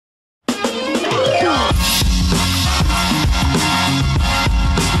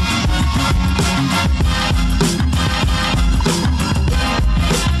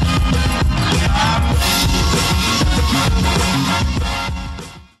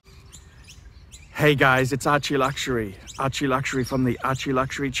Hey guys, it's ArchieLuxury. ArchieLuxury from the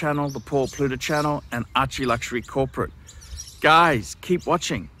ArchieLuxury channel, the Paul Pluta channel, and ArchieLuxury corporate. Guys, keep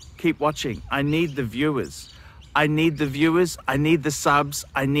watching. Keep watching. I need the viewers. I need the viewers. I need the subs.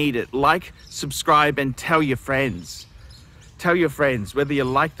 I need it. Like, subscribe, and tell your friends. Tell your friends, whether you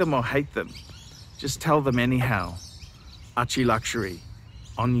like them or hate them. Just tell them anyhow. ArchieLuxury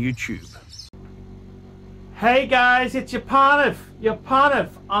on YouTube. Hey guys, it's your Parnif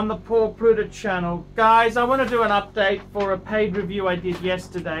on the Paul Pluta channel. Guys, I want to do an update for a paid review I did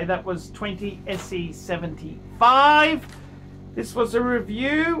yesterday. That was 20 SE75. This was a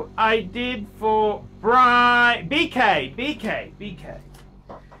review I did for BK.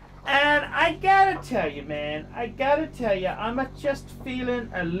 And I gotta tell you, man, I'm just feeling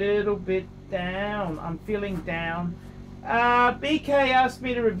a little bit down. I'm feeling down. BK asked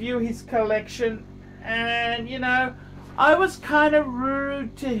me to review his collection, and you know, I was kind of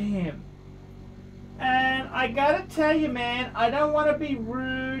rude to him. And I gotta tell you, man, I don't want to be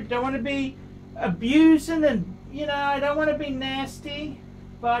rude, don't want to be abusing, and you know, I don't want to be nasty,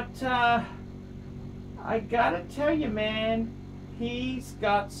 but I gotta tell you, man, he's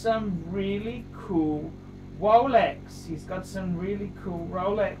got some really cool Rolex. He's got some really cool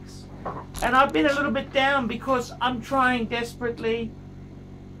Rolex. And I've been a little bit down because I'm trying desperately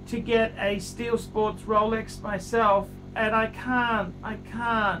to get a Steel Sports Rolex myself, and I can't,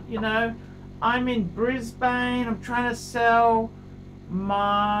 you know. I'm in Brisbane, I'm trying to sell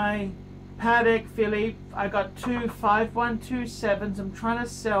my Patek Philippe. I got two 5127s, I'm trying to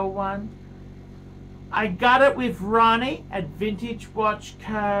sell one. I got it with Ronnie at Vintage Watch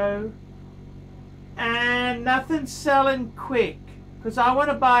Co. And nothing's selling quick because I want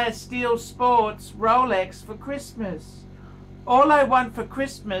to buy a Steel Sports Rolex for Christmas. All I want for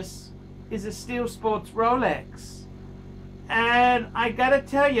Christmas is a Steel Sports Rolex. And I gotta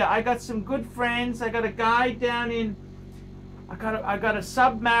tell you, I got some good friends. I got a guy down in, I got a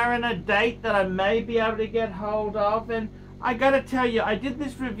Submariner date that I may be able to get hold of. And I gotta tell you, I did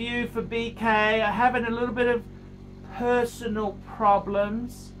this review for BK. I having a little bit of personal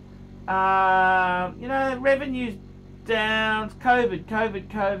problems. You know, revenue's down,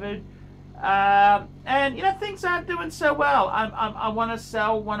 COVID. And you know, things aren't doing so well. I want to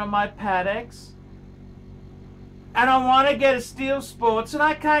sell one of my Pateks, and I want to get a Steel Sports, and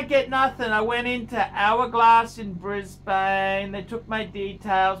I can't get nothing. I went into Hourglass in Brisbane. They took my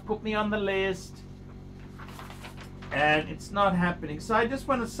details, put me on the list, and it's not happening. So I just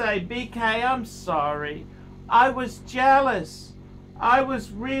want to say, BK, I'm sorry. I was jealous. I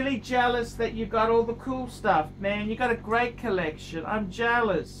was really jealous that you got all the cool stuff, man. You got a great collection. I'm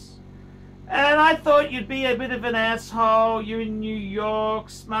jealous. And I thought you'd be a bit of an asshole. You're in New York,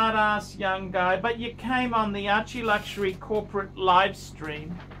 smart-ass young guy. But you came on the ArchieLuxury corporate live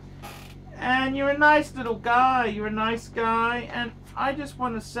stream. And you're a nice little guy. You're a nice guy. And I just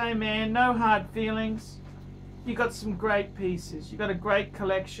want to say, man, no hard feelings. You got some great pieces. You got a great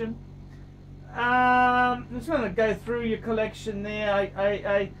collection. I'm just going to go through your collection there.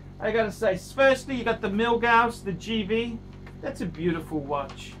 I got to say, firstly, you got the Milgauss, the GV. That's a beautiful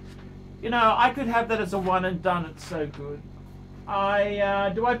watch. You know, I could have that as a one and done. It's so good.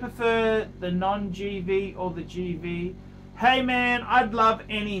 Do I prefer the non-GV or the GV? Hey man, I'd love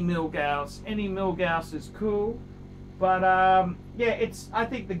any Milgauss. Any Milgauss is cool. But yeah, I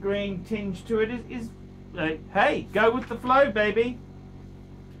think the green tinge to it is hey, go with the flow, baby.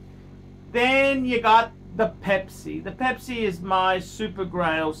 Then you got the Pepsi. The Pepsi is my super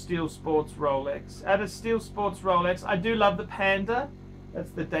grail Steel Sports Rolex. At a Steel Sports Rolex, I do love the Panda.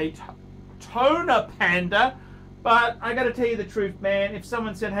 That's the Daytona Panda. But I got to tell you the truth, man. If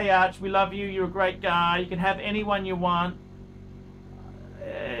someone said, hey Arch, we love you, you're a great guy, you can have anyone you want,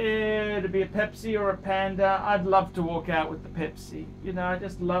 to be a Pepsi or a Panda, I'd love to walk out with the Pepsi. You know, I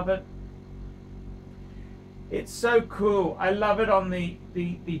just love it. It's so cool. I love it on the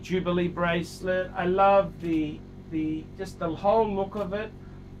Jubilee bracelet. I love just the whole look of it.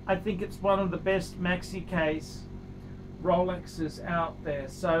 I think it's one of the best maxi case Rolexes out there.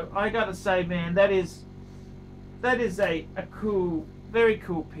 So I gotta say, man, that is a cool, very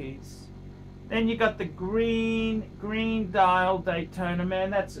cool piece. Then you got the green dial Daytona, man.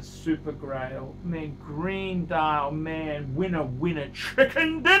 That's a super grail, man. Green dial, man. Winner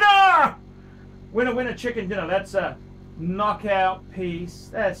chicken dinner. Winner chicken dinner. That's a knockout piece.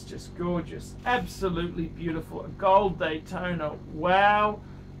 That's just gorgeous. Absolutely beautiful. A gold Daytona. Wow.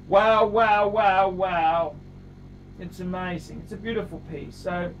 It's amazing. It's a beautiful piece.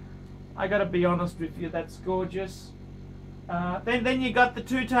 So I got to be honest with you, that's gorgeous. Then you got the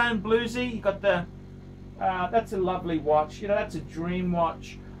two-tone bluesy. You got the that's a lovely watch. You know, that's a dream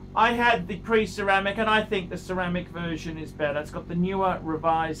watch. I had the pre-ceramic, and I think the ceramic version is better. It's got the newer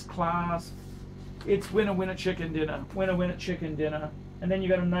revised clasp. It's winner winner chicken dinner, winner winner chicken dinner. And then you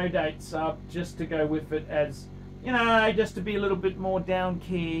got a no date sub just to go with it, as you know, just to be a little bit more down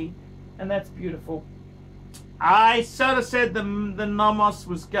key, and that's beautiful. I sort of said the Nomos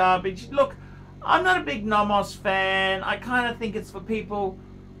was garbage. Look, I'm not a big Nomos fan. I kind of think it's for people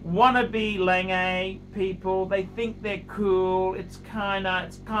wannabe Lange people. They think they're cool. It's kind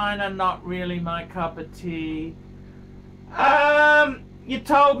of not really my cup of tea. You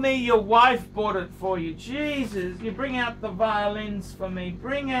told me your wife bought it for you. Jesus, you bring out the violins for me.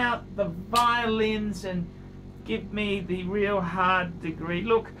 Bring out the violins and give me the real hard degree.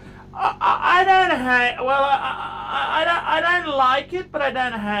 Look, I don't hate. Well, I don't like it, but I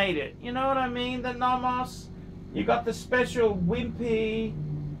don't hate it. You know what I mean? The Nomos. You got the special wimpy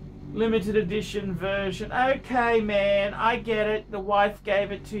limited edition version. Okay, man, I get it. The wife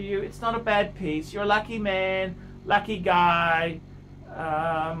gave it to you. It's not a bad piece. You're a lucky man, lucky guy.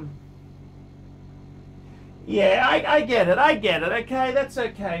 Yeah, I get it. I get it. Okay, that's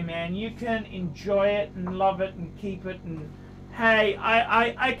okay, man. You can enjoy it and love it and keep it. And hey,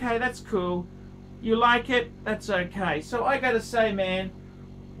 okay, that's cool. You like it? That's okay. So I got to say, man,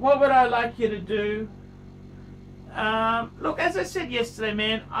 what would I like you to do? Look, as I said yesterday,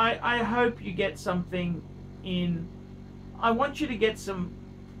 man, I hope you get something in. I want you to get some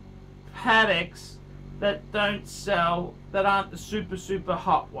paddocks that don't sell, that aren't the super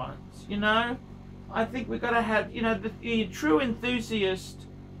hot ones, you know? I think we've got to have, you know, the true enthusiast,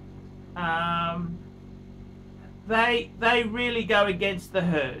 they really go against the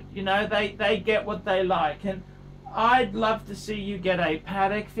herd, you know? They get what they like, and I'd love to see you get a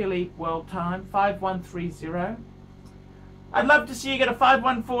Paddock Philippe World Time 5130. I'd love to see you get a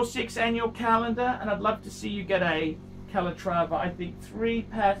 5146 annual calendar, and I'd love to see you get a Calatrava. I think 3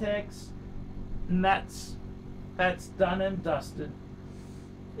 Pateks, and that's done and dusted.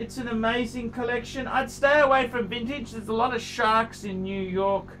 It's an amazing collection. I'd stay away from vintage. There's a lot of sharks in New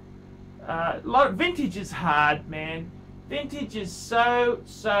York. Vintage is hard, man. Vintage is so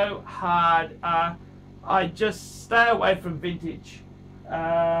hard. I just stay away from vintage.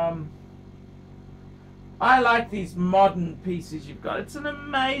 I like these modern pieces you've got. It's an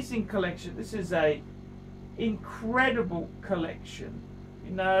amazing collection. This is a incredible collection.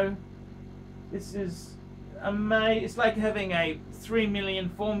 You know, this is amazing. It's like having a $3 million,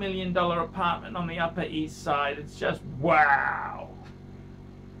 $4 million apartment on the Upper East Side. It's just wow.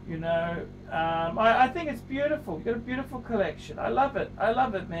 You know, I think it's beautiful. You've got a beautiful collection. I love it. I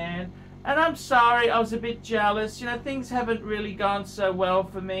love it, man. And I'm sorry, I was a bit jealous. You know, things haven't really gone so well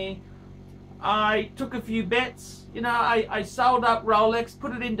for me. I took a few bets. You know, I sold up Rolex,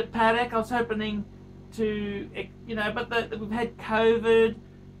 put it into Patek. I was hoping to, you know, but we've had COVID,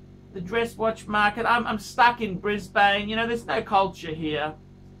 the dress watch market. I'm stuck in Brisbane. You know, there's no culture here.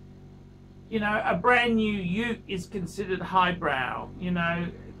 You know, a brand new ute is considered highbrow. You know,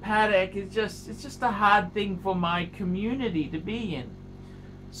 Patek is it's just a hard thing for my community to be in.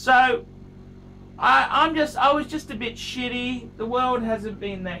 So I was just a bit shitty. The world hasn't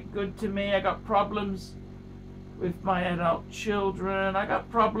been that good to me. I got problems with my adult children. I got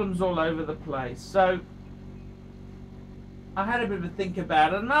problems all over the place. So I had a bit of a think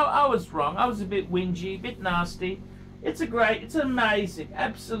about it, and I was wrong. I was a bit whingy, a bit nasty. It's amazing,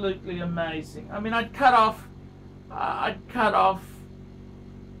 absolutely amazing. I mean, I'd cut off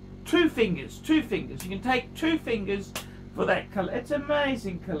 2 fingers. You can take 2 fingers for that color. It's an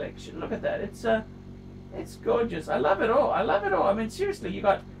amazing collection. Look at that. It's gorgeous. I love it all. I love it all. I mean, seriously, you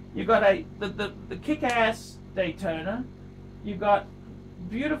got the kick-ass Daytona. You got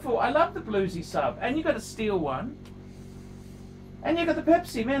beautiful. I love the bluesy sub, and you got a steel one. And you got the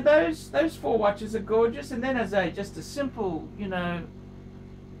Pepsi, man. Those 4 watches are gorgeous. And then as just a simple, you know,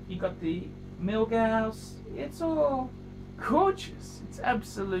 you got the Milgauss. It's all gorgeous. It's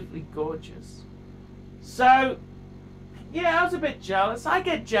absolutely gorgeous. So yeah, I was a bit jealous. I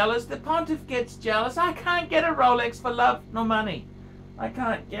get jealous. The Pontiff gets jealous. I can't get a Rolex for love nor money. I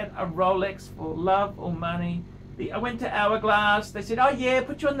can't get a Rolex for love or money. I went to Hourglass. They said, oh yeah,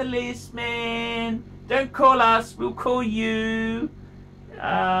 put you on the list, man. Don't call us, we'll call you. So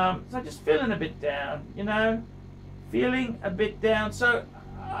I'm just feeling a bit down, you know. Feeling a bit down. So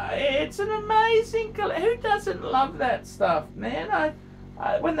it's an amazing collection. Who doesn't love that stuff, man?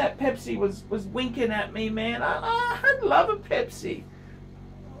 When that Pepsi was winking at me, man, I'd love a Pepsi.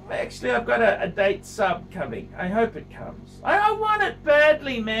 Actually, I've got a date sub coming. I hope it comes. I want it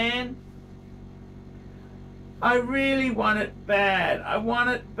badly, man. I really want it bad. I want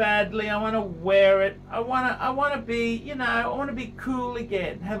it badly. I want to wear it. I want to be, you know, I want to be cool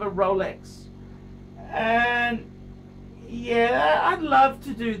again. Have a Rolex. And yeah, I'd love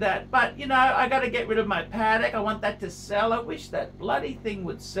to do that. But, you know, I got to get rid of my Patek. I want that to sell. I wish that bloody thing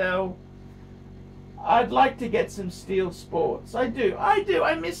would sell. I'd like to get some Steel Sports. I do.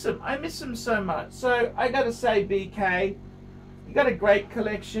 I miss them. I miss them so much. So I got to say, BK, you got a great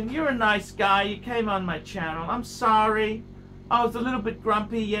collection. You're a nice guy. You came on my channel. I'm sorry. I was a little bit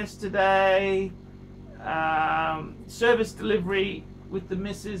grumpy yesterday. Service delivery with the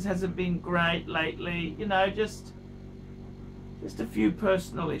missus hasn't been great lately. You know, just a few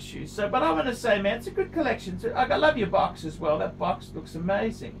personal issues. So, but I want to say, man, it's a good collection. I love your box as well. That box looks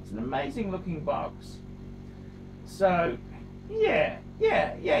amazing. It's an amazing looking box. So, yeah.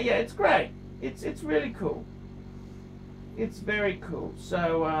 It's great. It's really cool. It's very cool.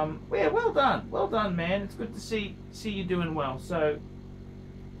 So, yeah, well done, man. It's good to see you doing well. So,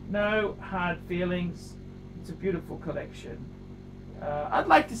 no hard feelings. It's a beautiful collection. I'd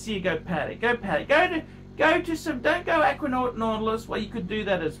like to see you go Patek. Go Patek. Go to some. Don't go Aquanaut Nautilus. Well, you could do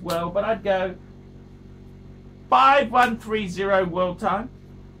that as well, but I'd go 5130 world time,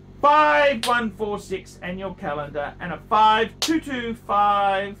 5146 annual calendar, and a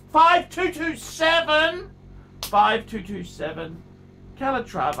 5225, 5227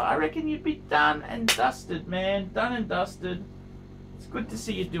 Calatrava. I reckon you'd be done and dusted, man. Done and dusted. It's good to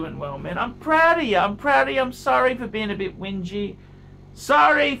see you doing well, man. I'm proud of you. I'm sorry for being a bit whingy.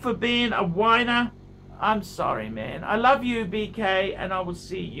 Sorry for being a whiner. I'm sorry, man. I love you, BK, and I will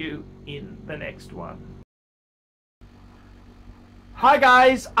see you in the next one. Hi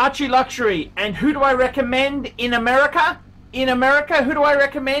guys, ArchieLuxury, and who do I recommend in America? In America, who do I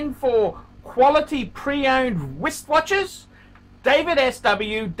recommend for quality pre-owned wristwatches? David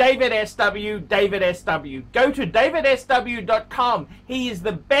SW, David SW, David SW. Go to davidsw.com. He is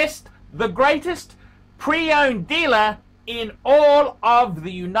the best, the greatest pre-owned dealer in all of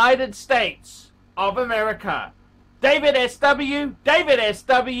the United States of America. David SW, David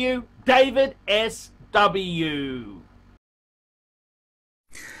SW, David SW.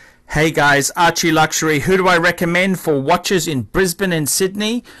 Hey guys, ArchieLuxury. Who do I recommend for watches in Brisbane and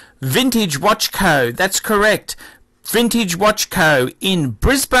Sydney? Vintage Watch Co. That's correct. Vintage Watch Co. in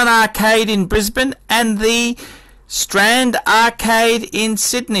Brisbane Arcade in Brisbane and the Strand Arcade in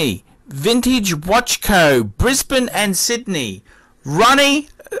Sydney. Vintage Watch Co. Brisbane and Sydney. Ronnie,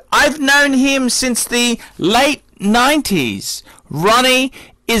 I've known him since the late 90s. Ronnie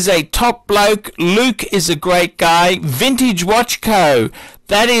is a top bloke. Luke is a great guy. Vintage Watch Co.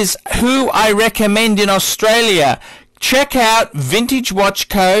 That is who I recommend in Australia. Check out Vintage Watch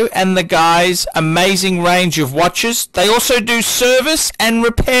Co. and the guys' amazing range of watches. They also do service and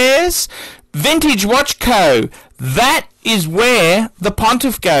repairs. Vintage Watch Co. That is where the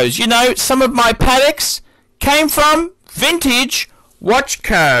Pontiff goes. You know, some of my Pateks came from Vintage Watch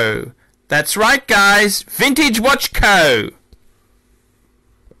Co. That's right, guys. Vintage Watch Co.